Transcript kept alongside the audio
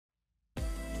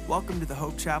Welcome to the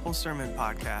Hope Chapel Sermon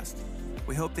Podcast.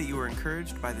 We hope that you were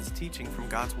encouraged by this teaching from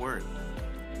God's Word.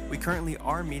 We currently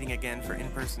are meeting again for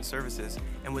in-person services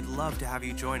and would love to have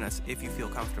you join us if you feel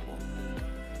comfortable.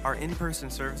 Our in-person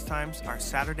service times are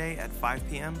Saturday at 5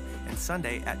 p.m. and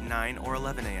Sunday at 9 or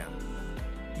 11 a.m.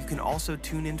 You can also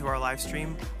tune into our live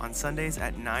stream on Sundays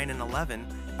at 9 and 11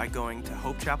 by going to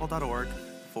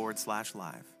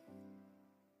hopechapel.org/live.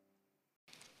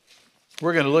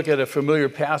 We're going to look at a familiar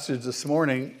passage this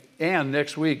morning and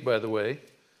next week, by the way.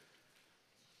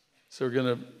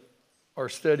 So our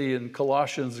study in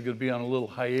Colossians is going to be on a little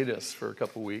hiatus for a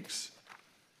couple weeks.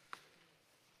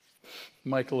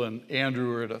 Michael and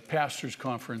Andrew are at a pastor's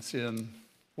conference in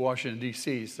Washington,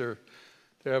 D.C. So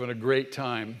they're having a great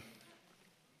time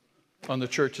on the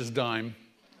church's dime.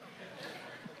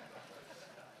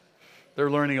 They're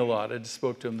learning a lot. I just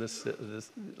spoke to them this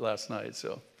last night,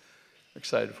 so I'm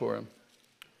excited for them.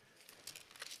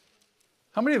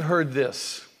 How many have heard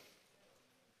this?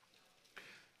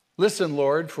 Listen,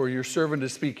 Lord, for your servant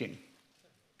is speaking.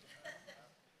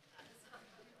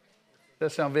 Does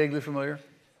that sound vaguely familiar?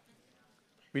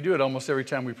 We do it almost every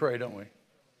time we pray, don't we?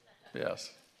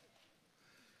 Yes.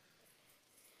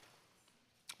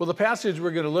 Well, the passage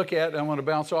we're going to look at, and I want to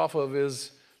bounce off of,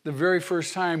 is the very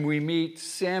first time we meet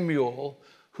Samuel,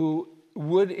 who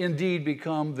would indeed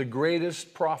become the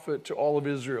greatest prophet to all of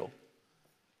Israel.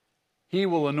 He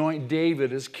will anoint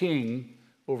David as king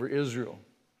over Israel.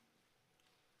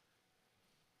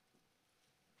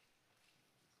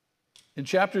 In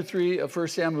chapter 3 of 1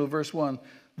 Samuel, verse 1,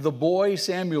 the boy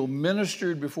Samuel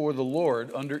ministered before the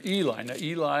Lord under Eli. Now,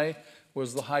 Eli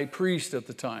was the high priest at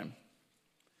the time.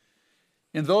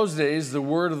 In those days, the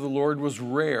word of the Lord was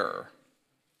rare.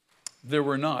 There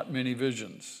were not many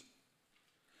visions.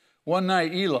 One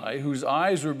night, Eli, whose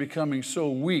eyes were becoming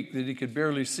so weak that he could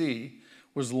barely see,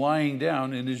 was lying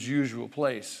down in his usual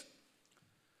place.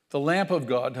 The lamp of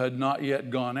God had not yet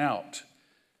gone out,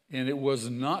 and it was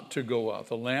not to go out.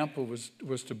 The lamp was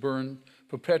to burn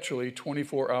perpetually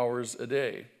 24 hours a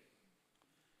day.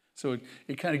 So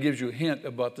it kind of gives you a hint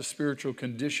about the spiritual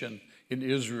condition in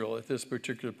Israel at this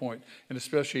particular point, and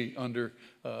especially under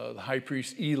the high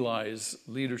priest Eli's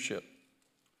leadership.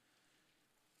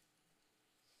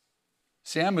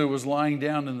 Samuel was lying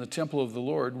down in the temple of the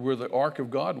Lord where the ark of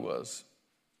God was.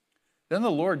 Then the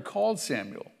Lord called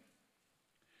Samuel.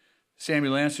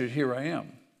 Samuel answered, "Here I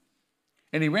am."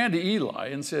 And he ran to Eli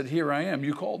and said, "Here I am,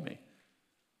 you called me."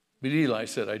 But Eli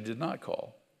said, "I did not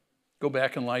call. Go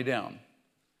back and lie down."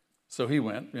 So he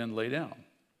went and lay down.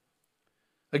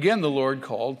 Again the Lord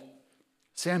called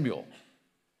Samuel.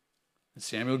 And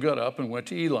Samuel got up and went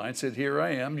to Eli and said, "Here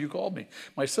I am, you called me."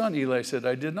 "My son," Eli said,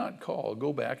 "I did not call.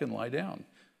 Go back and lie down."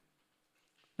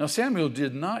 Now Samuel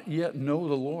did not yet know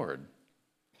the Lord.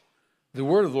 The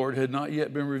word of the Lord had not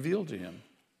yet been revealed to him.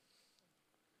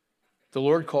 The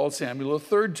Lord called Samuel a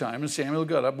third time, and Samuel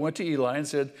got up, went to Eli, and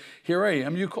said, "Here I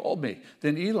am, you called me."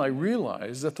 Then Eli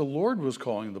realized that the Lord was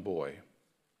calling the boy.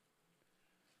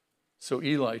 So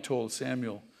Eli told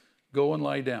Samuel, "Go and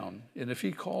lie down, and if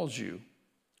he calls you,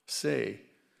 say,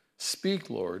 'Speak,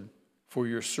 Lord, for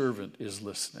your servant is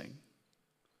listening.'"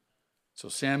 So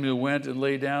Samuel went and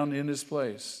lay down in his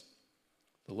place.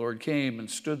 The Lord came and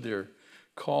stood there,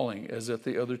 calling as at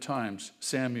the other times,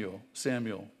 "Samuel,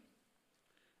 Samuel."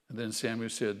 And then Samuel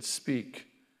said, "Speak,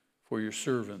 for your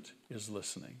servant is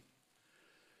listening."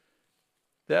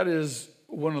 That is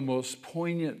one of the most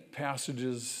poignant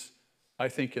passages, I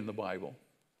think, in the Bible.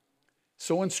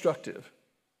 So instructive.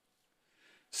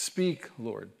 Speak,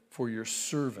 Lord, for your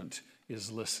servant is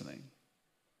listening.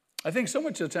 I think so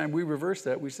much of the time we reverse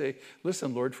that. We say,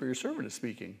 "Listen, Lord, for your servant is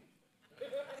speaking."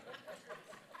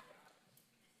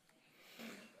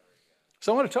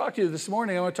 So I want to talk to you this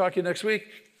morning, I want to talk to you next week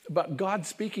about God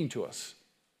speaking to us.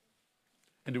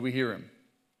 And do we hear him?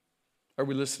 Are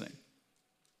we listening?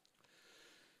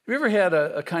 Have you ever had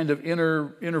a kind of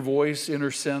inner voice, inner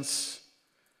sense,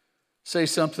 say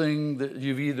something that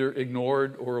you've either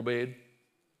ignored or obeyed?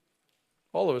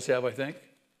 All of us have, I think.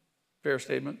 Fair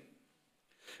statement.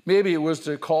 Maybe it was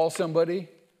to call somebody.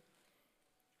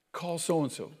 Call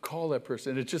so-and-so, call that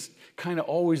person. It's just kind of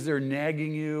always there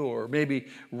nagging you, or maybe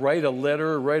write a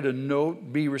letter, write a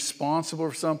note, be responsible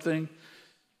for something.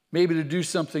 Maybe to do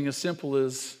something as simple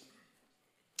as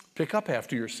pick up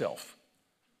after yourself.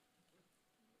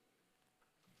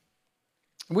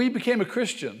 When we became a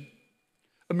Christian,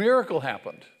 a miracle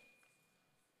happened.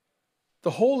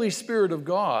 The Holy Spirit of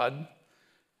God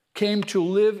came to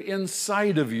live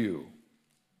inside of you.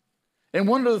 And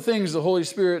one of the things the Holy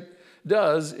Spirit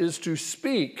does is to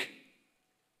speak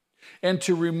and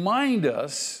to remind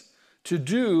us to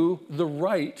do the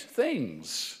right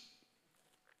things.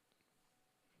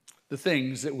 the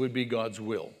things that would be God's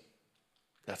will.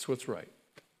 That's what's right.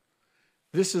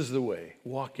 This is the way.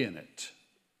 Walk in it.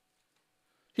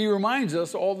 He reminds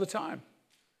us all the time.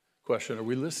 Question, are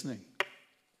we listening?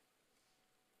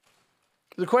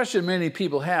 The question many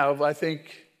people have, I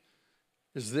think,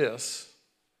 is this.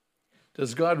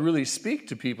 Does God really speak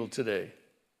to people today?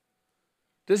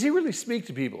 Does he really speak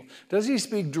to people? Does he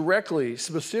speak directly,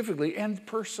 specifically, and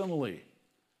personally?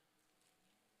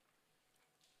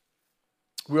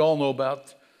 We all know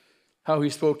about how he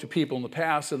spoke to people in the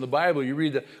past. In the Bible, you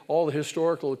read all the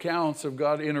historical accounts of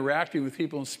God interacting with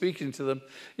people and speaking to them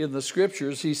in the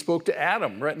scriptures. He spoke to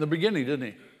Adam right in the beginning, didn't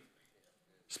he?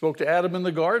 Spoke to Adam in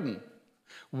the garden,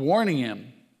 warning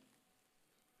him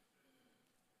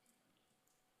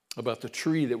about the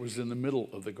tree that was in the middle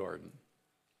of the garden.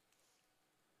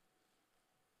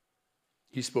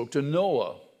 He spoke to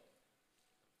Noah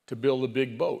to build a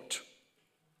big boat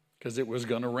because it was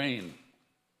going to rain.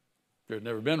 There had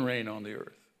never been rain on the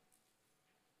earth.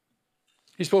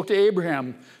 He spoke to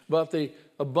Abraham about the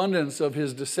abundance of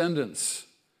his descendants,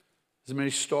 as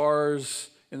many stars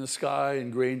in the sky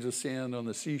and grains of sand on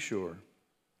the seashore.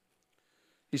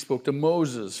 He spoke to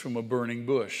Moses from a burning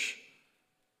bush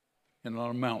and on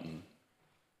a mountain.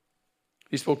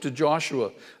 He spoke to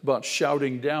Joshua about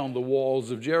shouting down the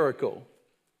walls of Jericho.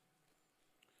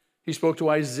 He spoke to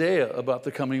Isaiah about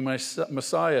the coming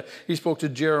Messiah. He spoke to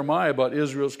Jeremiah about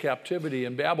Israel's captivity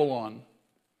in Babylon.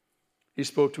 He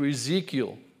spoke to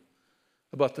Ezekiel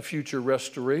about the future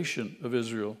restoration of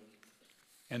Israel.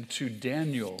 And to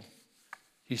Daniel,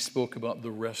 he spoke about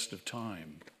the rest of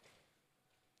time.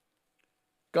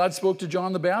 God spoke to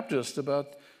John the Baptist about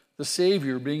the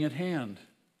Savior being at hand,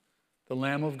 the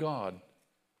Lamb of God.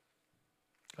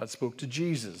 God spoke to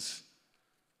Jesus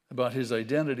about his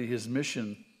identity, his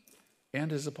mission, and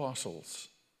his apostles.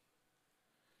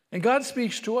 And God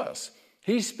speaks to us.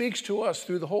 He speaks to us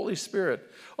through the Holy Spirit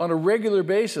on a regular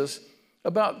basis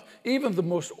about even the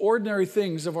most ordinary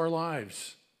things of our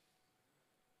lives.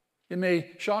 It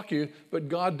may shock you, but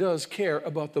God does care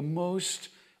about the most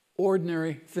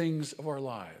ordinary things of our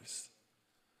lives.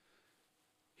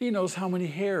 He knows how many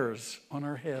hairs on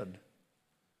our head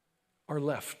are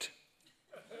left.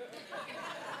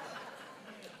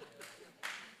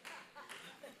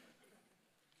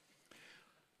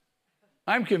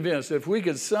 I'm convinced that if we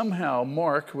could somehow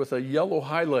mark with a yellow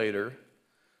highlighter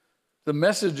the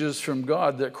messages from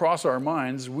God that cross our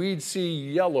minds, we'd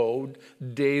see yellow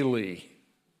daily.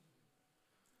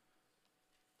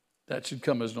 That should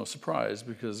come as no surprise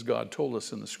because God told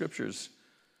us in the scriptures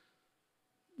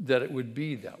that it would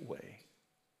be that way.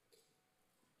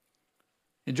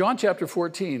 In John chapter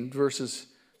 14, verses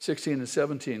 16 and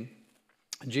 17,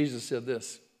 Jesus said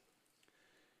this,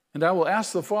 "And I will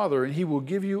ask the Father, and he will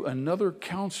give you another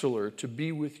counselor to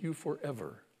be with you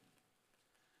forever,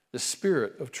 the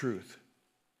Spirit of truth.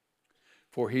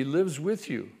 For he lives with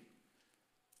you.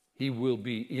 He will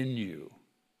be in you."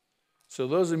 So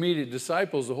those immediate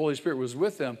disciples, the Holy Spirit was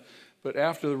with them, but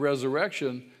after the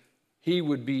resurrection, he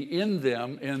would be in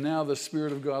them, and now the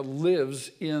Spirit of God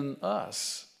lives in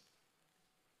us.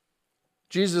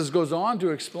 Jesus goes on to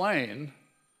explain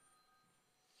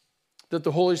that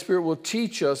the Holy Spirit will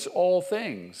teach us all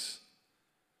things,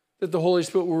 that the Holy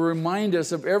Spirit will remind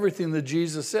us of everything that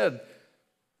Jesus said.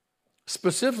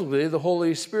 Specifically, the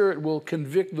Holy Spirit will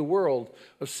convict the world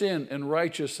of sin and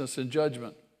righteousness and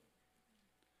judgment.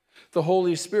 The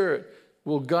Holy Spirit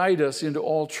will guide us into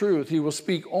all truth. He will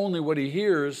speak only what he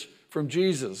hears from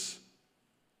Jesus.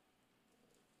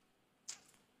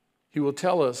 He will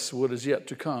tell us what is yet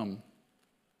to come,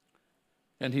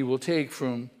 and he will take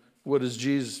from what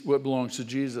belongs to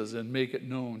Jesus and make it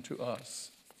known to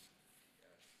us.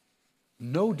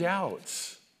 No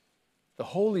doubts, the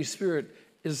Holy Spirit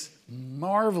is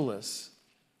marvelous.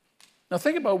 Now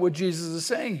think about what Jesus is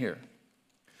saying here.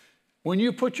 When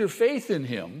you put your faith in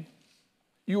him,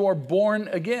 you are born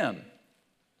again,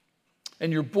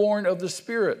 and you're born of the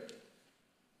Spirit.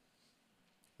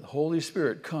 The Holy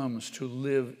Spirit comes to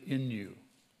live in you.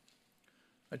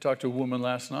 I talked to a woman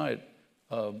last night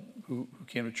who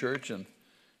came to church, and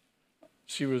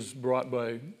she was brought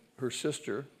by her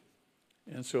sister,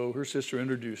 and so her sister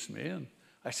introduced me, and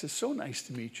I said, "So nice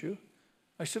to meet you."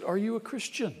 I said, "Are you a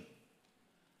Christian?"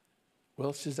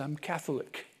 "Well," she says, "I'm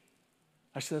Catholic."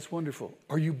 I said, "That's wonderful.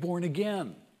 Are you born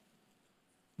again?"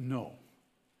 "No."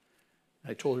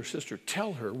 I told her sister,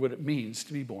 "Tell her what it means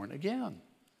to be born again.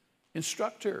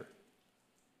 Instruct her."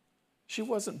 She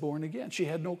wasn't born again. She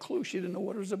had no clue. She didn't know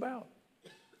what it was about.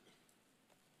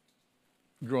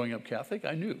 Growing up Catholic,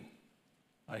 I knew.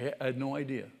 I had no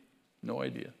idea,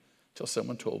 until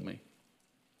someone told me.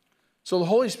 So the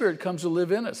Holy Spirit comes to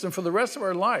live in us. And for the rest of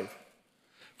our life,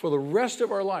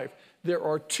 there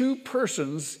are two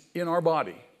persons in our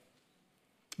body.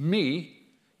 Me,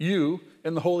 you,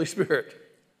 and the Holy Spirit. Isn't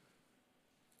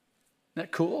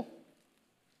that cool?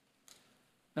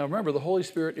 Now remember, the Holy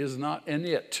Spirit is not an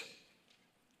it.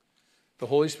 The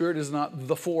Holy Spirit is not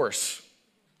the Force.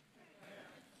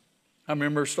 I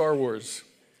remember Star Wars.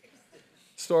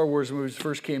 Star Wars movies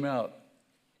first came out.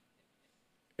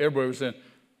 Everybody was saying,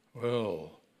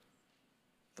 well,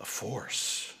 the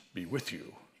Force be with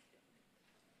you.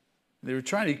 They were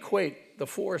trying to equate the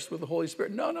Force with the Holy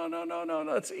Spirit.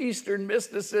 No. It's Eastern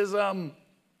mysticism.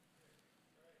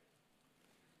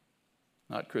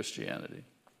 Not Christianity.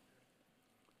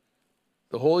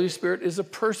 The Holy Spirit is a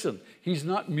person. He's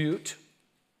not mute.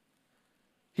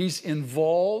 He's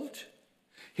involved.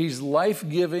 He's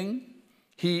life-giving.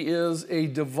 He is a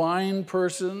divine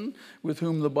person with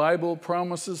whom the Bible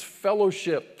promises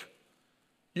fellowship.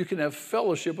 You can have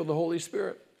fellowship with the Holy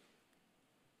Spirit.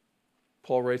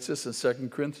 Paul writes this in 2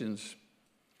 Corinthians.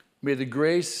 May the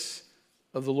grace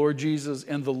of the Lord Jesus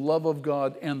and the love of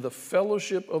God and the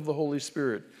fellowship of the Holy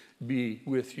Spirit be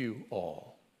with you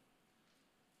all.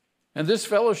 And this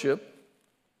fellowship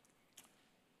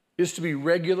is to be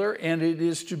regular and it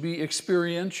is to be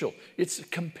experiential. It's a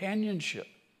companionship.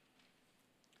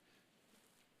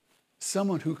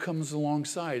 Someone who comes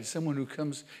alongside, someone who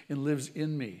comes and lives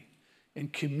in me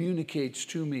and communicates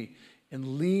to me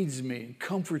and leads me and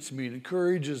comforts me and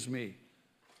encourages me.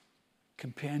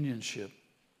 Companionship.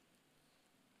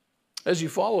 As you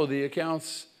follow the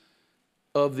accounts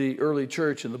of the early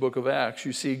church in the book of Acts,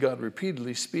 you see God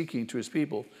repeatedly speaking to his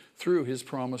people through his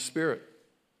promised Spirit.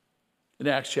 In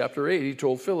Acts chapter 8, he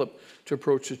told Philip to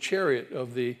approach the chariot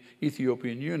of the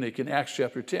Ethiopian eunuch. In Acts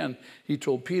chapter 10, he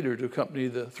told Peter to accompany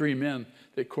the 3 men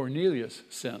that Cornelius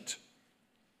sent.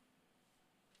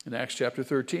 In Acts chapter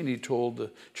 13, he told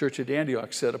the church at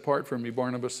Antioch, set apart from me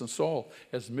Barnabas and Saul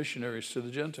as missionaries to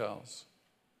the Gentiles.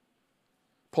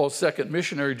 Paul's second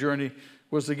missionary journey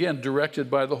was again directed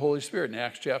by the Holy Spirit in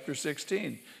Acts chapter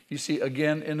 16. You see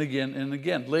again and again and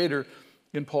again. Later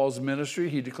in Paul's ministry,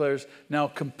 he declares, now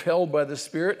compelled by the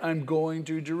Spirit, I'm going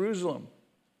to Jerusalem.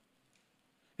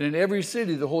 And in every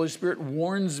city, the Holy Spirit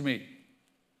warns me.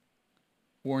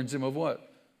 Warns him of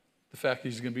what? The fact that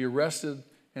he's going to be arrested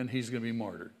and he's going to be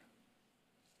martyred.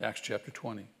 Acts chapter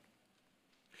 20.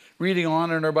 Reading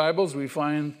on in our Bibles, we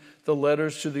find the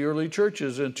letters to the early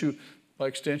churches and to, by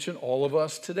extension, all of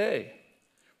us today,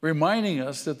 reminding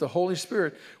us that the Holy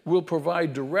Spirit will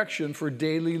provide direction for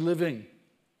daily living.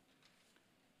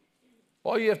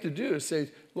 All you have to do is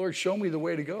say, Lord, show me the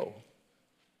way to go.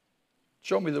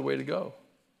 Show me the way to go.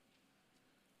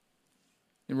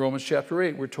 In Romans chapter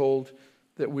 8, we're told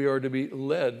that we are to be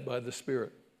led by the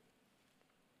Spirit.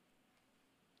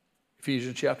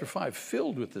 Ephesians chapter 5,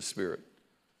 filled with the Spirit.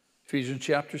 Ephesians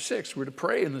chapter 6, we're to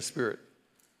pray in the Spirit.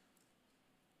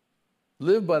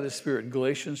 Live by the Spirit in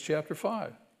Galatians chapter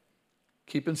 5.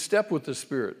 Keep in step with the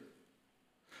Spirit.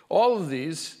 All of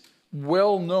these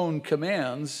well-known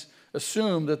commands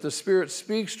assume that the Spirit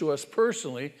speaks to us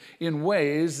personally in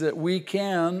ways that we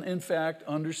can, in fact,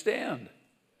 understand.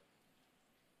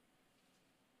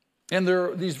 And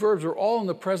these verbs are all in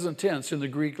the present tense in the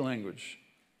Greek language.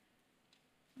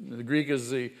 The Greek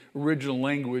is the original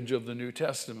language of the New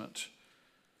Testament.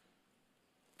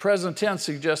 Present tense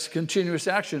suggests continuous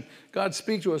action. God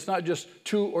speaks to us not just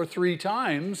 2 or 3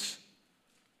 times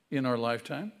in our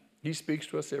lifetime. He speaks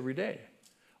to us every day,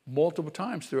 multiple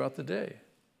times throughout the day.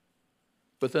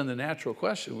 But then the natural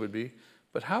question would be,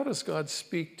 but how does God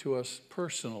speak to us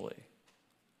personally?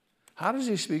 How does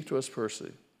he speak to us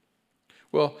personally?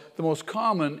 Well, the most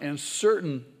common and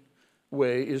certain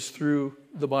way is through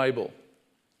the Bible.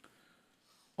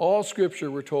 All Scripture,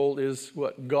 we're told, is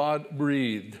what?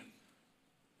 God-breathed.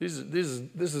 This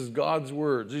is God's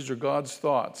words. These are God's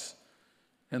thoughts.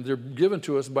 And they're given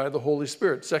to us by the Holy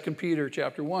Spirit. 2 Peter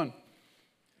chapter 1.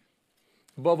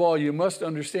 Above all, you must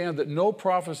understand that no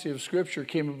prophecy of Scripture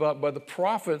came about by the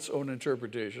prophet's own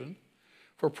interpretation,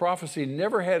 for prophecy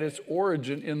never had its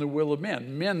origin in the will of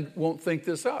men. Men won't think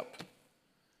this up.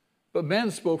 But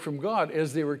men spoke from God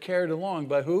as they were carried along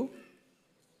by who?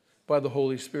 By the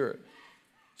Holy Spirit.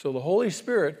 So the Holy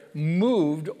Spirit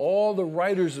moved all the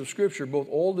writers of Scripture, both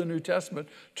Old and New Testament,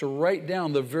 to write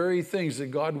down the very things that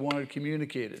God wanted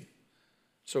communicated.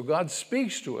 So God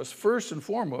speaks to us first and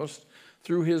foremost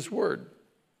through his word.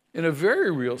 In a very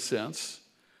real sense,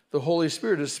 the Holy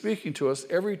Spirit is speaking to us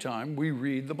every time we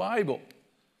read the Bible.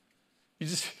 You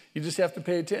just have to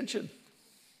pay attention.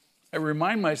 I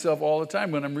remind myself all the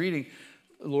time when I'm reading,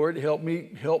 Lord, help me,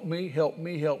 help me, help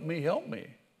me, help me, help me.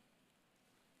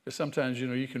 Because sometimes,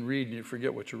 you can read and you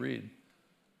forget what you read.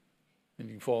 And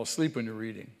you can fall asleep when you're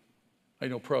reading. I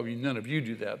know probably none of you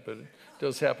do that, but it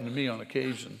does happen to me on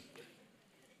occasion.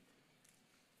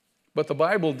 But the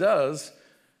Bible does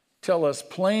tell us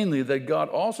plainly that God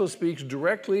also speaks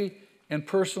directly and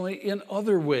personally in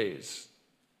other ways.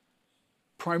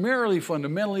 Primarily,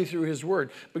 fundamentally through his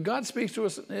word. But God speaks to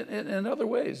us in other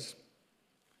ways.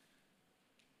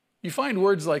 You find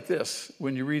words like this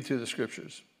when you read through the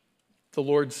scriptures. The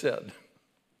Lord said.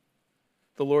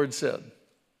 The Lord said.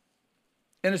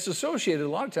 And it's associated a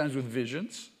lot of times with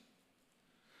visions.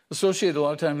 Associated a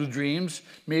lot of times with dreams.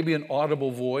 Maybe an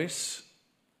audible voice.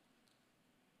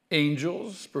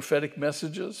 Angels, prophetic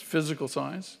messages, physical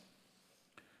signs.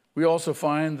 We also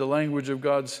find the language of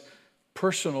God's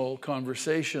personal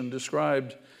conversation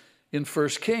described in 1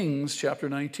 Kings chapter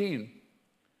 19.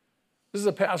 This is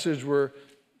a passage where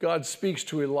God speaks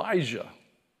to Elijah.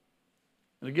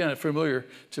 And again, familiar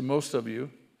to most of you.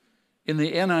 In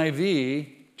the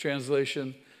NIV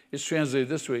translation, it's translated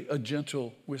this way, a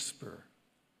gentle whisper.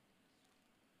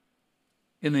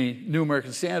 In the New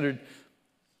American Standard,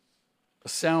 a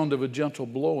sound of a gentle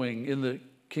blowing. In the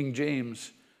King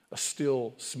James, a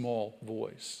still small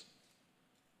voice.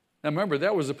 Now remember,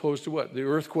 that was opposed to what? The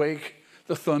earthquake,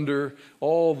 the thunder,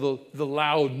 all the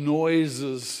loud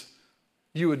noises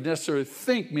you would necessarily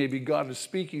think maybe God is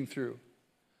speaking through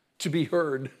to be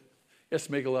heard. Yes,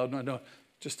 make a loud noise. No,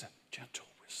 just a gentle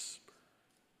whisper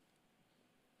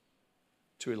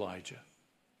to Elijah.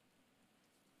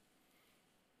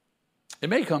 It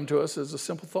may come to us as a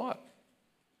simple thought.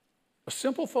 A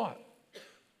simple thought.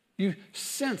 You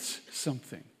sense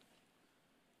something.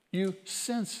 You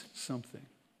sense something.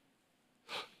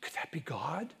 Could that be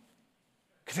God?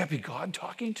 Could that be God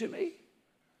talking to me?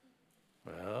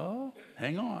 Well,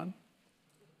 hang on.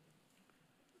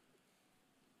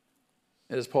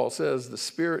 As Paul says, the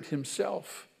Spirit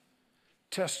himself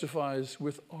testifies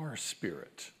with our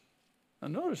spirit. Now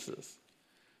notice this.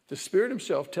 The Spirit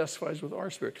himself testifies with our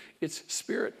spirit. It's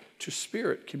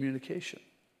spirit-to-spirit communication.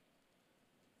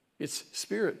 It's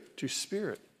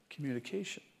spirit-to-spirit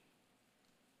communication.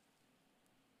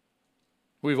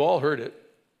 We've all heard it.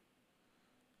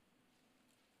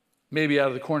 Maybe out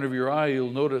of the corner of your eye,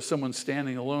 you'll notice someone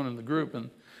standing alone in the group and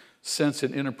sense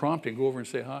an inner prompting. Go over and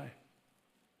say hi.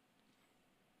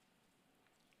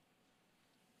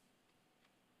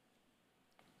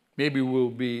 Maybe we'll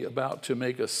be about to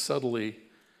make a subtly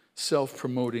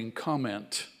self-promoting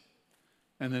comment,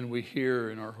 and then we hear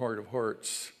in our heart of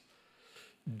hearts,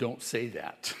 don't say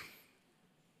that.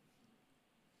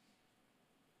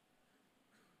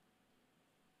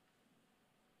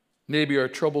 Maybe our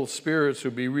troubled spirits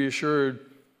would be reassured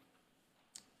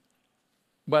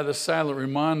by the silent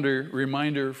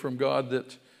reminder from God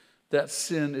that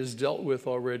sin is dealt with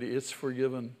already. It's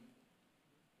forgiven.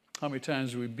 How many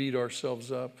times do we beat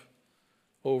ourselves up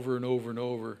over and over and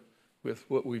over with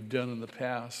what we've done in the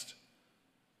past?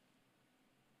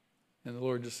 And the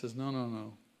Lord just says,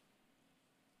 no.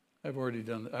 I've already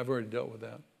done that. I've already dealt with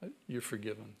that. You're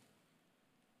forgiven.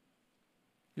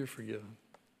 You're forgiven.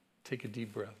 Take a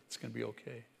deep breath. It's going to be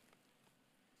okay.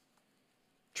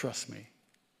 Trust me.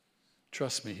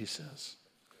 Trust me, he says.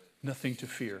 Nothing to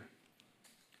fear.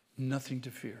 Nothing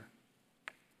to fear.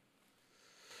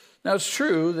 Now, it's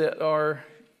true that our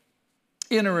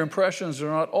inner impressions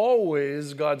are not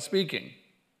always God speaking.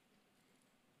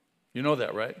 You know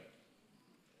that, right?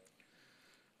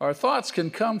 Our thoughts can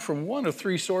come from one of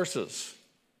three sources.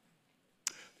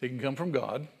 They can come from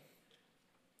God.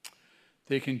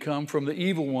 They can come from the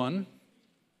evil one,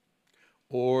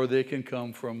 or they can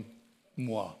come from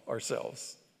moi,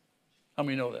 ourselves. How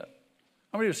many know that?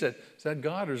 How many have said, is that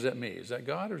God or is that me? Is that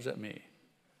God or is that me?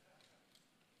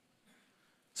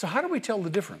 So how do we tell the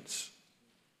difference?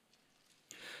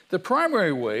 The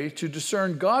primary way to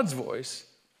discern God's voice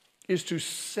is to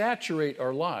saturate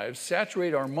our lives,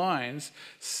 saturate our minds,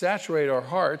 saturate our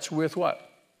hearts with what?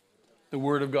 The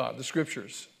Word of God, the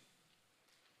Scriptures.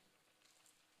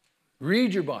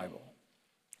 Read your Bible.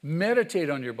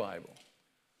 Meditate on your Bible.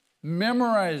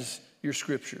 Memorize your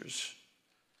Scriptures.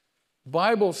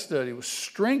 Bible study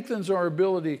strengthens our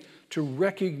ability to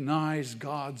recognize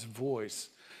God's voice.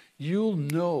 You'll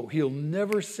know he'll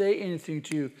never say anything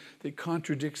to you that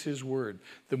contradicts his word.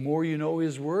 The more you know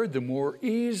his word, the more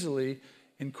easily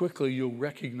and quickly you'll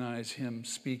recognize him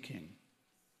speaking.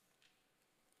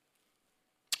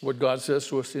 What God says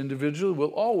to us individually will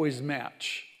always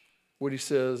match what he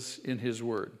says in his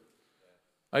word.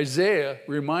 Isaiah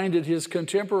reminded his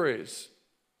contemporaries,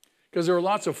 because there were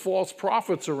lots of false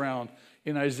prophets around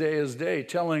in Isaiah's day,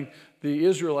 telling the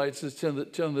Israelites, telling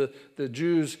the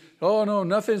Jews, oh no,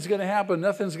 nothing's going to happen,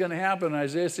 nothing's going to happen. And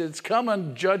Isaiah said, it's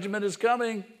coming, judgment is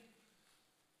coming.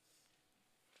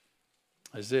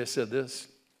 Isaiah said this,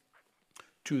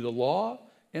 to the law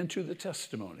and to the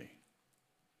testimony.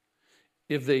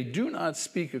 If they do not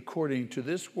speak according to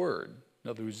this word, in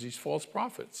other words, these false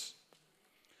prophets,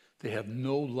 they have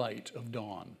no light of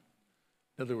dawn.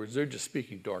 In other words, they're just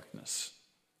speaking darkness.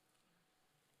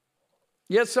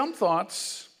 Yet some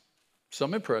thoughts,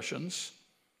 some impressions,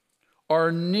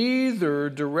 are neither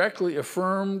directly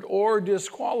affirmed or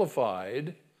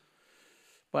disqualified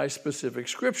by specific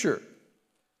scripture.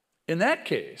 In that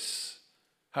case,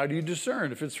 how do you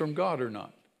discern if it's from God or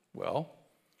not? Well,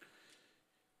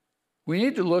 we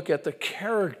need to look at the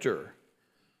character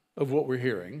of what we're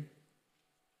hearing.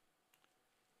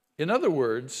 In other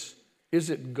words, is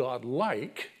it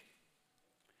God-like?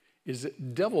 Is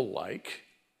it devil-like?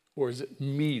 Or is it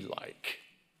me-like?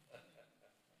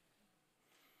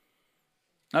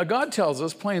 Now, God tells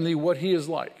us plainly what he is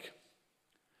like.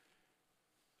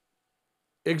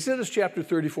 Exodus chapter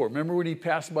 34. Remember when he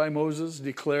passed by Moses,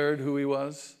 declared who he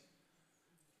was?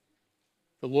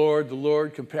 The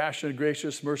Lord, compassionate,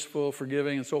 gracious, merciful,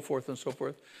 forgiving, and so forth and so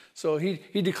forth. So he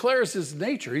declares his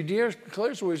nature. He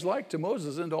declares what he's like to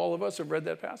Moses, and to all of us who have read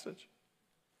that passage.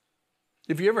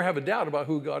 If you ever have a doubt about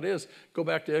who God is, go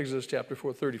back to Exodus chapter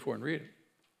 34 and read it.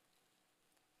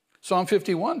 Psalm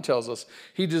 51 tells us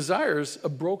he desires a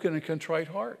broken and contrite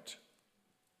heart.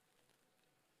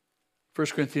 1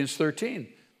 Corinthians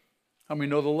 13. How many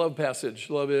know the love passage?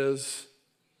 Love is.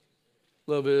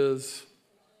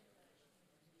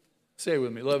 Say it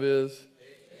with me. Love is.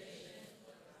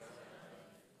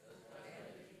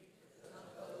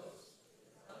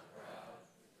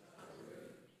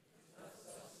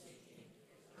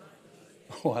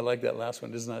 Oh, I like that last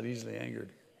one. Is not easily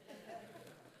angered.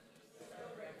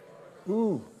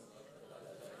 Ooh.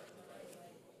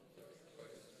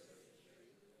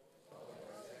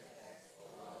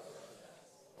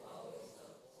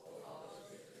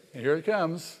 And here it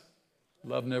comes.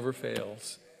 Love never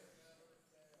fails.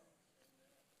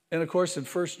 And of course, in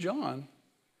 1 John,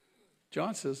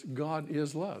 John says God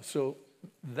is love. So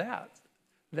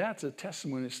that's a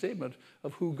testimony, a statement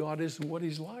of who God is and what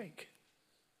he's like.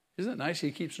 Isn't it nice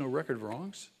he keeps no record of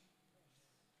wrongs?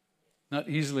 Not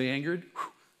easily angered.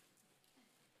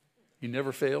 He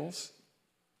never fails.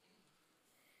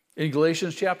 In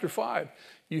Galatians chapter 5,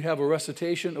 you have a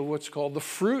recitation of what's called the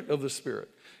fruit of the Spirit.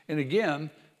 And again,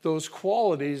 those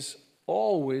qualities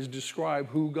always describe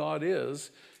who God is,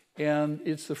 and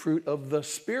it's the fruit of the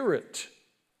Spirit.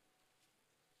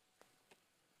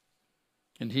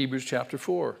 In Hebrews chapter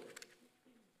 4,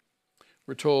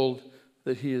 we're told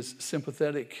that he is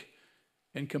sympathetic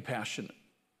and compassionate.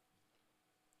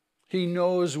 He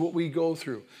knows what we go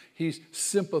through. He's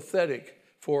sympathetic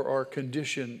for our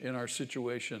condition in our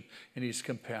situation, and he's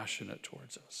compassionate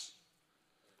towards us.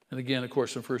 And again, of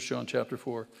course, in 1 John chapter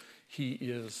 4, he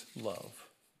is love.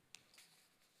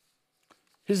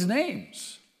 His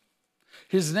names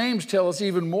tell us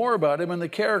even more about him and the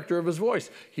character of his voice.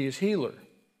 He is healer.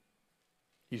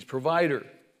 He's provider,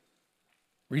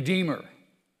 redeemer,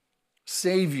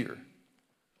 Savior.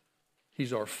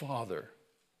 He's our Father.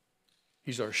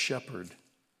 He's our shepherd,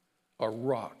 our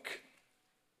rock,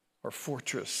 our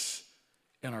fortress,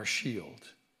 and our shield.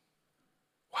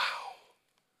 Wow.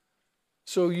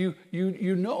 So you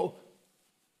know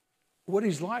what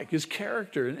he's like, his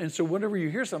character. And so whenever you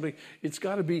hear something, it's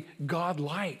got to be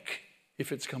God-like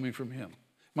if it's coming from him.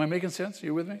 Am I making sense? Are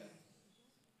you with me?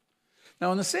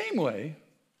 Now, in the same way,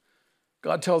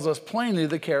 God tells us plainly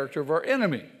the character of our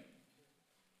enemy.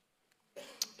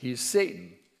 He's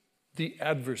Satan, the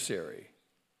adversary.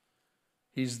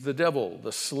 He's the devil,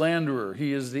 the slanderer.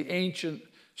 He is the ancient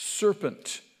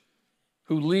serpent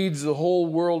who leads the whole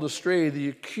world astray, the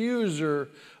accuser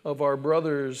of our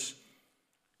brothers,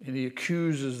 and he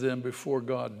accuses them before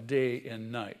God day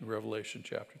and night in Revelation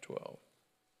chapter 12.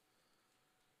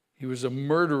 He was a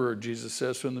murderer, Jesus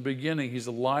says, from the beginning. He's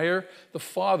a liar, the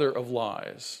father of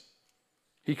lies.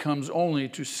 He comes only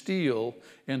to steal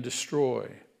and destroy.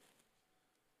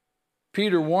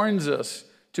 Peter warns us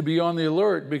to be on the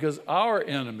alert because our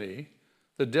enemy,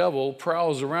 the devil,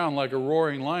 prowls around like a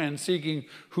roaring lion seeking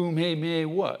whom he may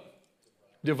what?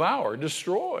 Devour,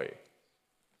 destroy.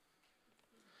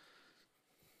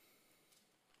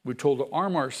 We're told to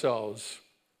arm ourselves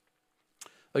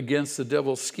against the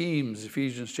devil's schemes,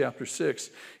 Ephesians chapter 6,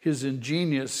 his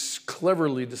ingenious,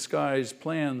 cleverly disguised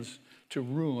plans to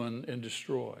ruin and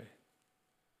destroy.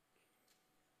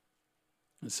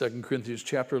 In 2 Corinthians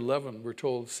chapter 11, we're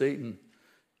told Satan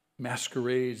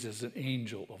masquerades as an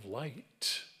angel of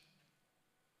light.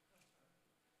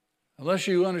 Unless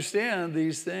you understand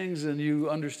these things and you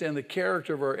understand the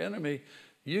character of our enemy,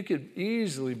 you could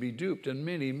easily be duped, and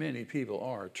many, many people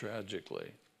are,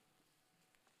 tragically.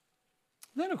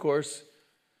 Then, of course,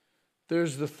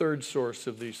 there's the third source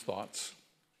of these thoughts.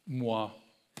 Moi.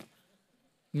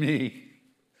 Me.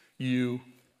 You.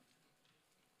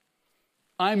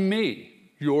 I'm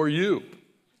me. You're you.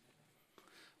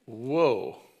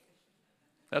 Whoa.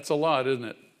 That's a lot, isn't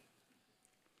it?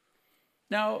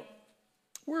 Now,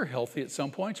 we're healthy at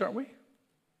some points, aren't we?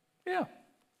 Yeah.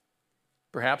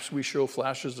 Perhaps we show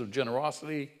flashes of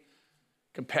generosity,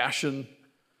 compassion,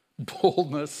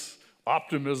 boldness,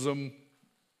 optimism,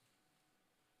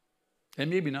 and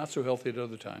maybe not so healthy at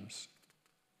other times.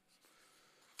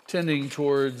 Tending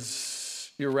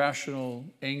towards irrational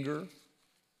anger,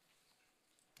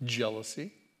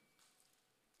 jealousy,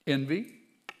 envy,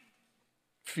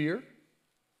 fear,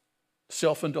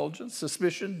 self-indulgence,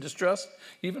 suspicion, distrust,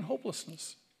 even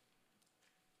hopelessness.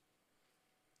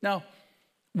 Now,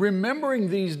 remembering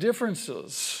these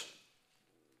differences,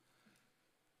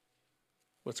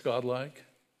 what's God like?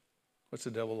 What's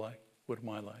the devil like? What am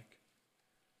I like?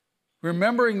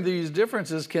 Remembering these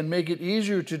differences can make it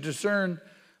easier to discern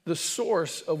the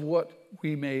source of what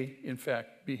we may, in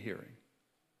fact, be hearing.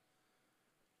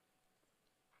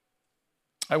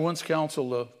 I once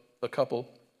counseled a couple.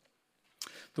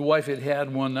 The wife had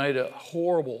had one night a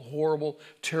horrible,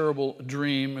 terrible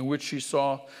dream in which she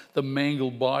saw the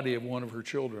mangled body of one of her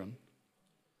children.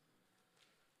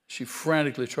 She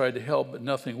frantically tried to help, but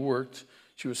nothing worked.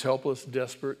 She was helpless,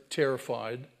 desperate,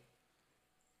 terrified.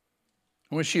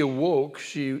 When she awoke,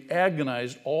 she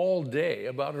agonized all day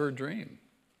about her dream,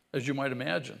 as you might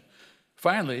imagine.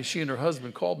 Finally, she and her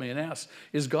husband called me and asked,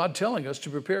 "Is God telling us to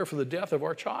prepare for the death of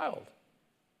our child?"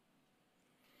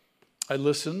 I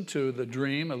listened to the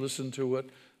dream. I listened to what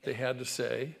they had to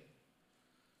say,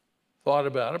 thought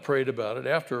about it, prayed about it.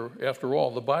 After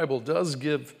all, the Bible does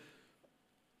give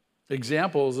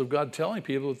examples of God telling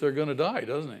people that they're going to die,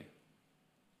 doesn't he?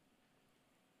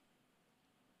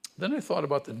 Then I thought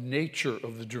about the nature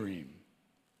of the dream.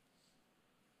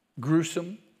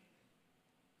 Gruesome,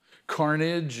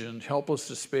 carnage and helpless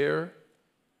despair.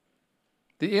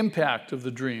 The impact of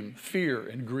the dream, fear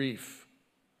and grief.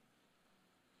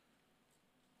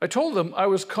 I told them I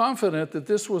was confident that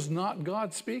this was not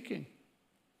God speaking.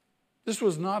 This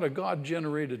was not a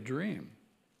God-generated dream.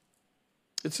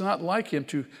 It's not like him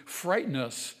to frighten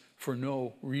us for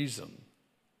no reason.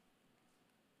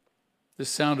 This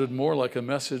sounded more like a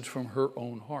message from her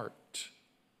own heart,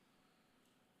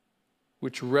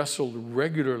 which wrestled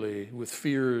regularly with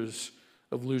fears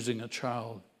of losing a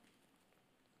child.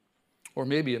 Or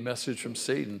maybe a message from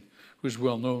Satan, who's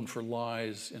well known for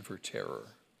lies and for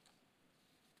terror.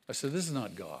 I said, this is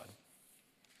not God.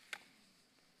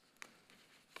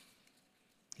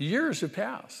 Years have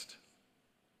passed.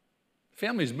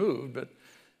 Families moved, but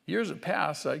years have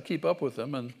passed. I keep up with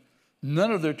them, and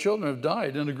none of their children have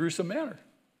died in a gruesome manner.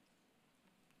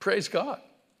 Praise God.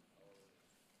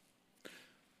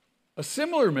 A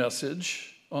similar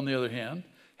message, on the other hand,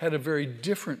 had a very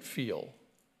different feel.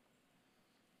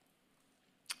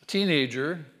 A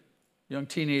teenager, young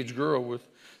teenage girl with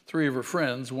 3 of her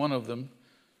friends, one of them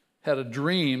had a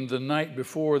dream the night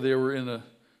before they were in a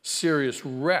serious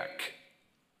wreck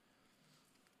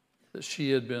that she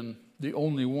had been the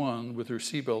only one with her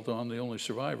seatbelt on, the only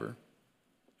survivor.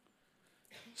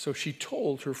 So she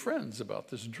told her friends about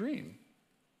this dream.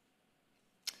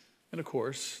 And of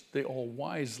course, they all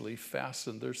wisely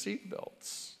fastened their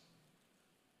seatbelts.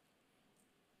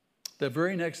 The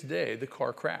very next day, the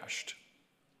car crashed,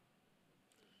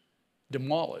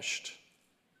 demolished.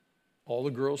 All the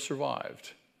girls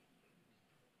survived.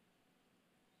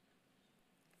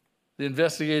 The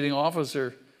investigating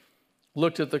officer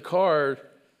looked at the car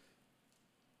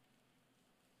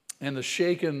and the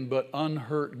shaken but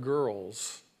unhurt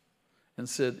girls and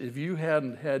said, if you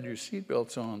hadn't had your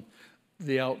seatbelts on,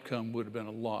 the outcome would have been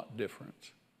a lot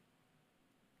different.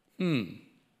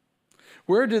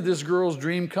 Where did this girl's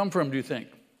dream come from, do you think?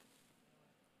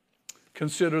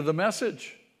 Consider the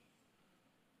message.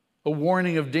 A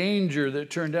warning of danger that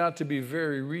turned out to be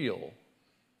very real.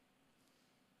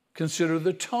 Consider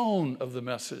the tone of the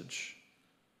message.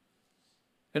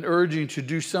 An urging to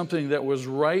do something that was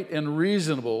right and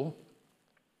reasonable,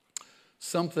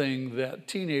 something that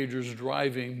teenagers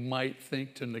driving might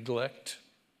think to neglect.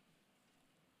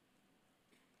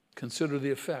 Consider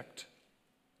the effect.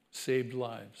 Saved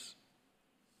lives.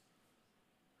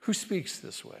 Who speaks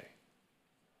this way?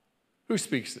 Who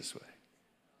speaks this way?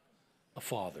 A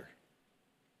father.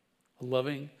 A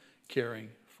loving, caring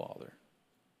Father.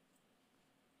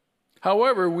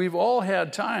 However, we've all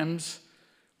had times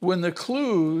when the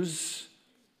clues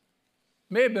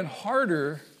may have been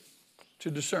harder to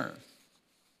discern.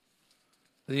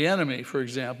 The enemy, for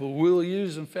example, will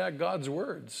use, in fact, God's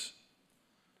words,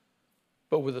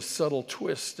 but with a subtle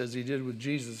twist, as he did with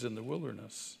Jesus in the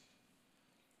wilderness.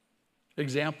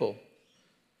 Example,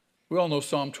 we all know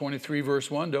Psalm 23,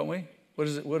 verse 1, don't we? What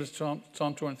is it? What does Psalm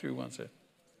 23, 1 say?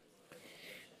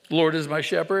 The Lord is my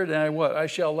shepherd, and I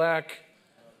shall lack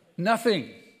nothing.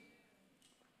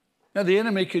 Now, the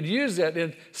enemy could use that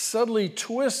and subtly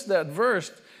twist that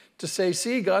verse to say,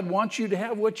 see, God wants you to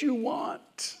have what you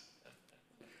want.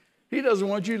 He doesn't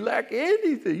want you to lack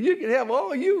anything. You can have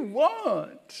all you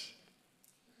want.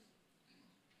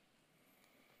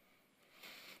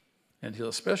 And he'll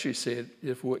especially say it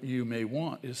if what you may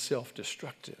want is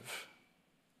self-destructive.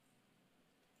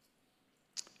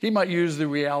 He might use the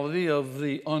reality of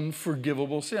the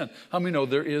unforgivable sin. How many know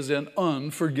there is an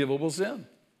unforgivable sin?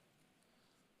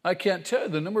 I can't tell you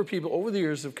the number of people over the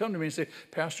years have come to me and say,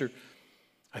 Pastor,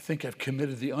 I think I've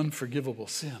committed the unforgivable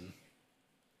sin.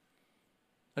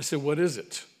 I said, what is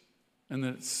it? And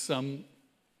then it's some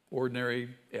ordinary,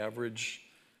 average,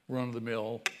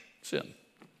 run-of-the-mill sin.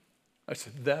 I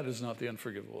said, that is not the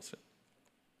unforgivable sin.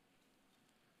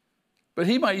 But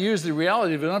he might use the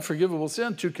reality of an unforgivable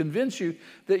sin to convince you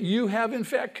that you have, in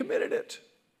fact, committed it.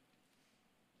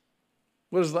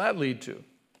 What does that lead to?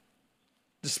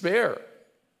 Despair.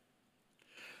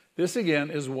 This, again,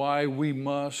 is why we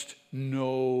must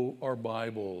know our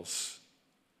Bibles.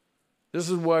 This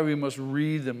is why we must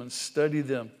read them and study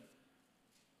them.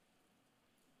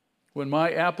 When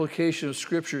my application of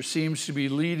Scripture seems to be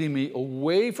leading me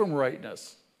away from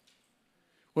rightness,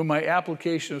 when my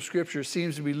application of Scripture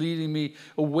seems to be leading me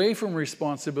away from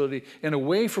responsibility and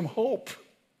away from hope,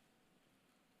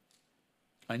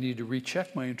 I need to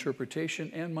recheck my interpretation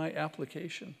and my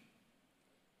application.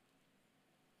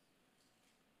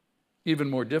 Even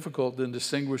more difficult than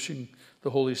distinguishing the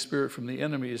Holy Spirit from the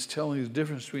enemy is telling the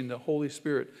difference between the Holy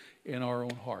Spirit and our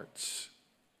own hearts.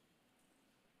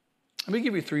 Let me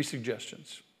give you 3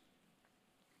 suggestions.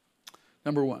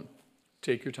 Number 1,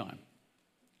 take your time.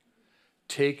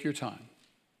 Take your time.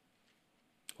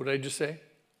 What did I just say?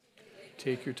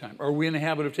 Take your time. Are we in the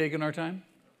habit of taking our time?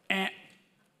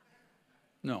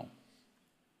 No.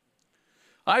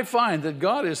 I find that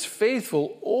God is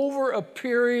faithful over a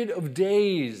period of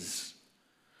days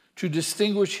to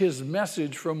distinguish his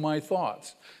message from my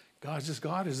thoughts. God, is this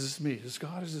God? Is this me? Is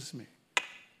God? Is this me?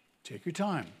 Take your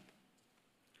time.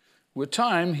 With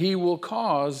time, he will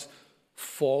cause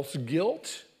false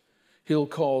guilt. He'll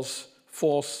cause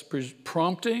false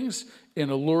promptings and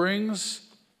allurings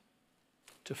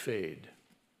to fade.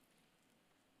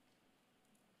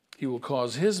 He will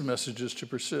cause his messages to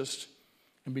persist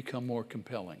and become more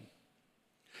compelling.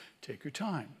 Take your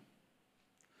time.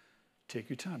 Take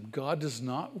your time. God does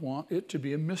not want it to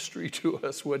be a mystery to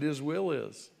us what his will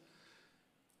is.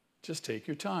 Just take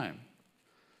your time.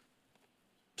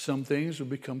 Some things will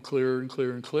become clearer and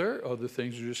clearer and clearer. Other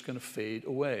things are just going to fade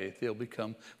away. They'll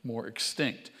become more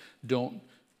extinct. Don't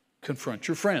confront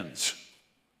your friends.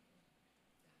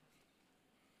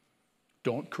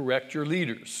 Don't correct your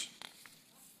leaders.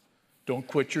 Don't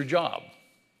quit your job.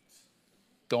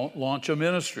 Don't launch a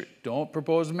ministry. Don't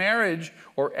propose marriage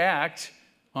or act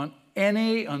on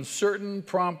any uncertain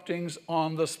promptings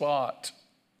on the spot.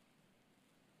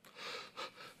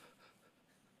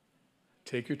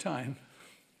 Take your time.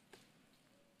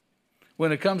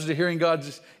 When it comes to hearing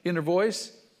God's inner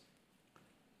voice,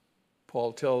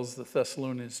 Paul tells the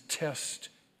Thessalonians, test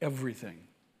everything.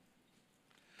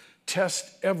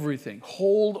 Test everything.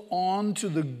 Hold on to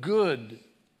the good.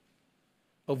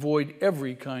 Avoid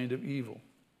every kind of evil.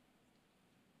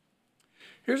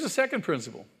 Here's the second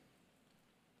principle.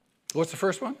 What's the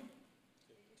first one?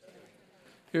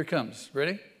 Here it comes.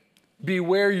 Ready?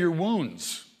 Beware your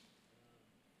wounds.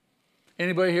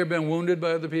 Anybody here been wounded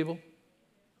by other people?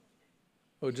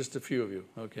 Oh, just a few of you.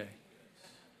 Okay.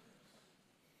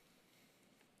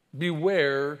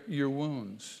 Beware your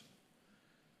wounds.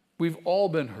 We've all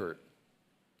been hurt.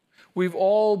 We've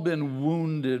all been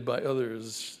wounded by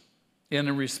others. And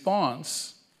in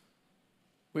response,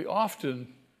 we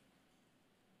often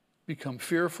become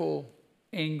fearful,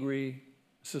 angry,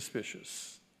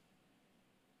 suspicious.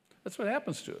 That's what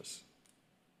happens to us.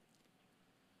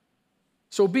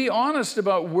 So be honest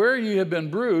about where you have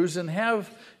been bruised and have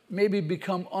maybe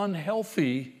become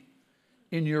unhealthy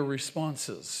in your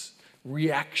responses,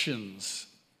 reactions.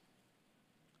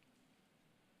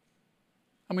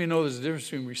 How many know there's a difference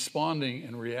between responding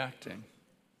and reacting?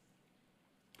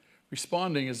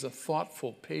 Responding is a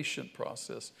thoughtful, patient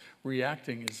process.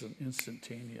 Reacting is an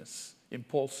instantaneous,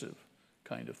 impulsive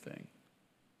kind of thing.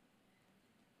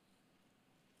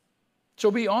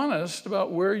 So be honest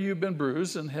about where you've been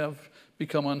bruised and have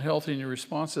become unhealthy in your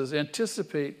responses.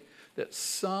 Anticipate that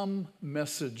some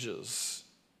messages,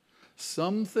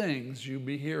 some things you'll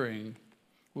be hearing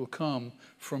will come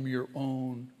from your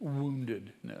own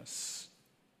woundedness.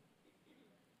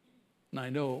 And I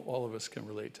know all of us can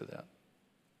relate to that.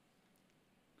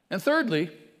 And thirdly,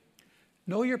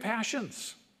 know your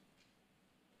passions.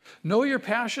 Know your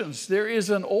passions. There is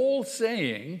an old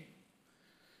saying,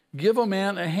 give a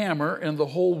man a hammer and the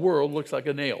whole world looks like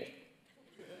a nail.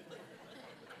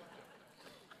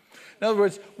 In other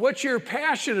words, what you're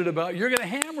passionate about, you're going to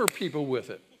hammer people with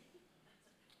it.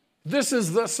 This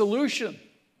is the solution.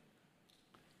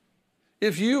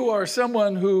 If you are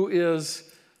someone who is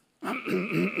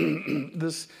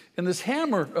this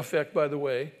hammer effect, by the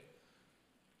way,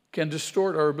 can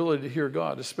distort our ability to hear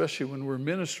God, especially when we're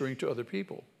ministering to other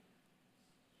people.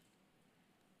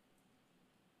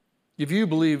 If you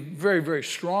believe very, very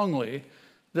strongly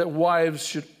that wives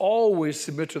should always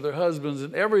submit to their husbands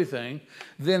in everything,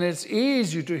 then it's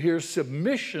easy to hear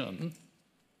submission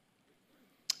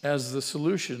as the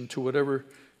solution to whatever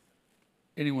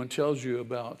anyone tells you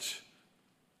about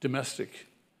domestic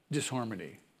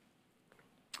disharmony.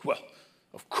 Well,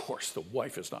 of course, the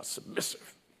wife is not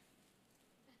submissive.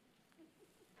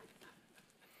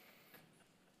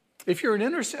 If you're an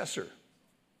intercessor,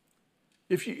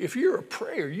 if you're a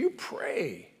prayer, you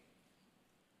pray.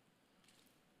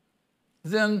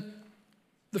 Then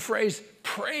the phrase,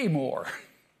 pray more,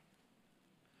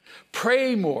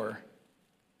 pray more,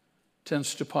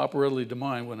 tends to pop readily to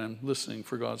mind when I'm listening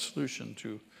for God's solution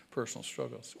to personal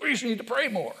struggles. We just need to pray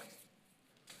more.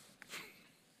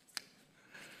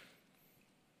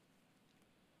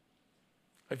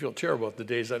 I feel terrible about the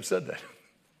days I've said that.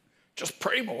 Just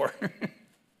pray more.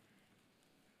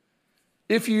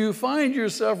 If you find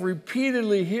yourself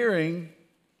repeatedly hearing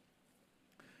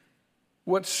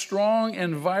what's strong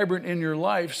and vibrant in your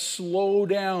life, slow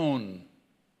down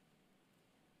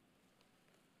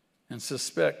and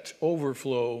suspect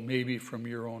overflow maybe from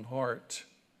your own heart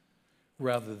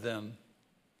rather than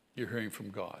you're hearing from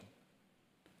God.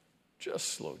 Just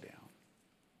slow down.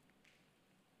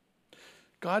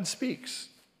 God speaks.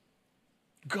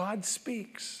 God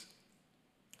speaks.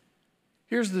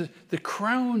 Here's the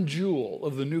crown jewel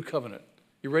of the new covenant.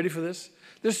 You ready for this?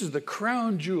 This is the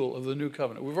crown jewel of the new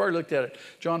covenant. We've already looked at it.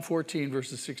 John 14,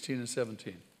 verses 16 and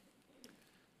 17.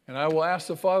 And I will ask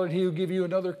the Father, and he will give you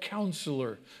another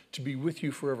counselor to be with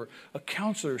you forever. A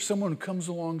counselor, someone who comes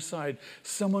alongside,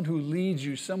 someone who leads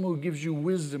you, someone who gives you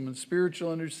wisdom and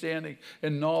spiritual understanding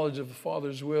and knowledge of the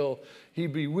Father's will. He'll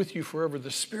be with you forever.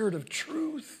 The Spirit of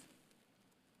truth.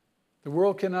 The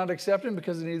world cannot accept him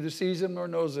because it neither sees him nor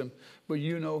knows him. But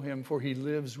you know him, for he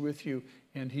lives with you,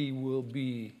 and he will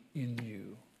be in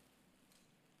you.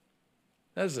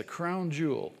 That is the crown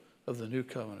jewel of the new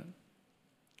covenant.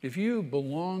 If you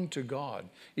belong to God,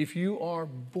 if you are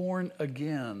born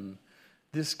again,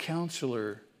 this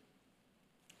counselor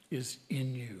is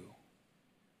in you.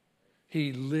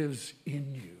 He lives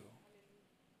in you.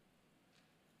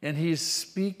 And he is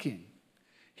speaking.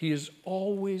 He is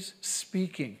always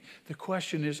speaking. The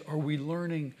question is, are we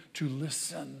learning to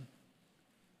listen?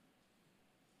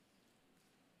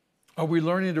 Are we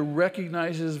learning to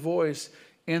recognize his voice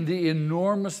and the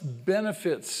enormous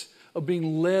benefits of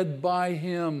being led by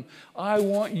him? I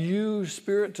want you,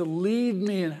 Spirit, to lead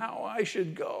me in how I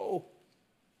should go.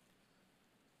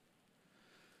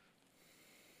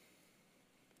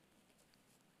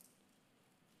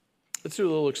 Let's do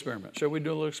a little experiment. Shall we do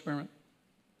a little experiment?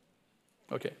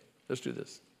 Okay, let's do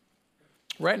this.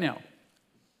 Right now,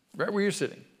 right where you're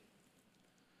sitting,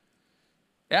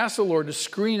 ask the Lord to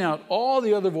screen out all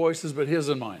the other voices but his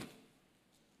and mine.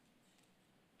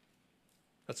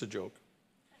 That's a joke.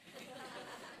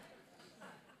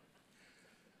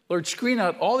 Lord, screen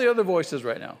out all the other voices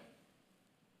right now.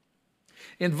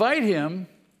 Invite him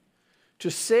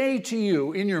to say to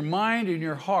you in your mind, in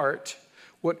your heart,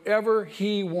 whatever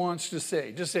he wants to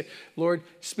say. Just say, Lord,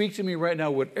 speak to me right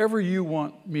now, whatever you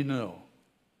want me to know.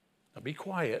 Now be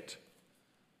quiet.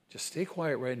 Just stay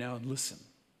quiet right now and listen.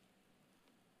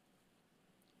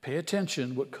 Pay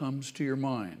attention what comes to your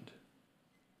mind.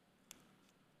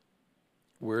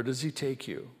 Where does he take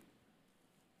you?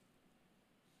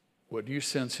 What do you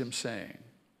sense him saying?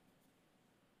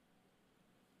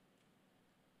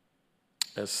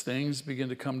 As things begin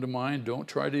to come to mind, don't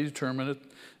try to determine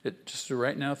it just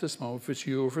right now at this moment, if it's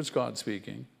you or if it's God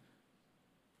speaking.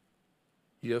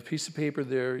 You have a piece of paper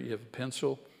there, you have a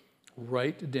pencil.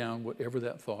 Write down whatever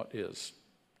that thought is.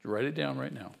 Write it down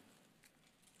right now.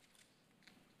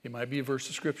 It might be a verse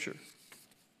of Scripture.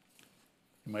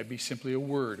 It might be simply a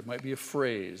word. It might be a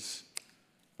phrase.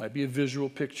 It might be a visual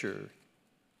picture. It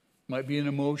might be an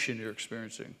emotion you're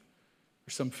experiencing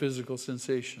or some physical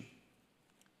sensation.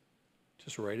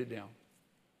 Just write it down.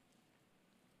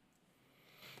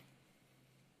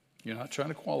 You're not trying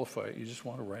to qualify it. You just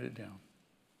want to write it down.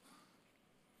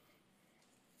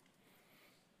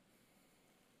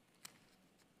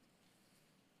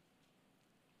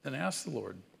 Then ask the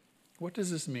Lord, what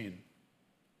does this mean?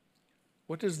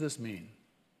 What does this mean?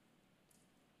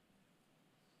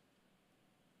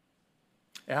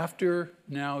 After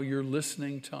now your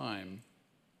listening time,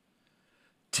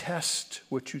 test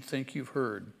what you think you've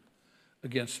heard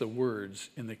against the words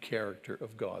in the character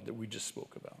of God that we just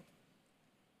spoke about.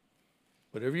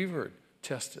 Whatever you've heard,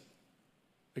 test it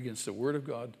against the Word of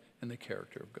God and the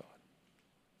character of God.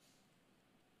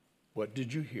 What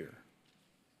did you hear?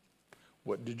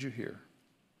 What did you hear?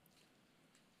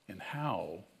 And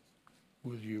how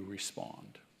will you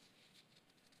respond?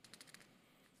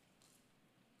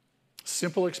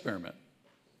 Simple experiment.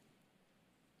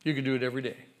 You can do it every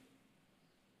day.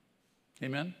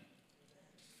 Amen?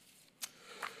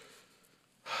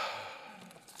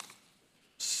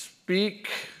 Speak,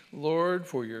 Lord,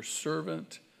 for your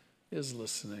servant is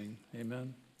listening.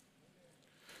 Amen.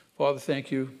 Father,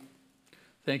 thank you.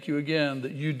 Thank you again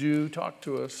that you do talk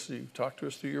to us. You talk to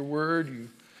us through your word. You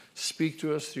speak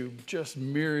to us through just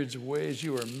myriads of ways.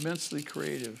 You are immensely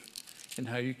creative in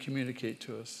how you communicate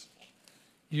to us.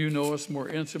 You know us more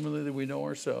intimately than we know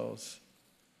ourselves.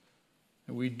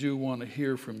 And we do want to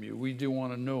hear from you. We do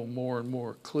want to know more and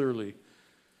more clearly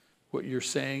what you're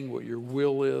saying, what your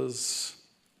will is.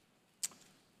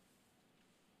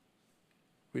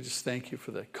 We just thank you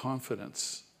for that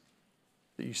confidence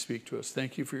that you speak to us.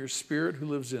 Thank you for your Spirit who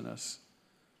lives in us,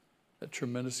 that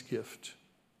tremendous gift.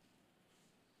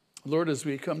 Lord, as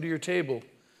we come to your table,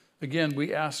 again,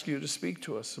 we ask you to speak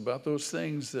to us about those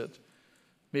things that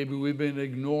maybe we've been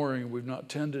ignoring, we've not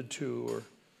tended to, or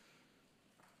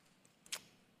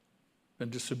been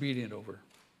disobedient over.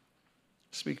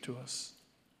 Speak to us,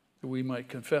 that we might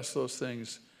confess those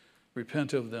things,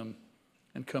 repent of them,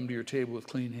 and come to your table with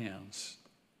clean hands.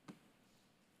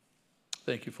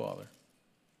 Thank you, Father.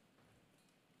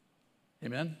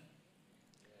 Amen.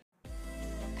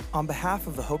 On behalf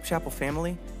of the Hope Chapel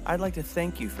family, I'd like to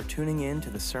thank you for tuning in to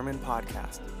the Sermon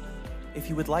Podcast. If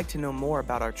you would like to know more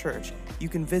about our church, you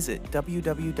can visit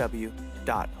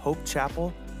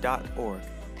www.hopechapel.org.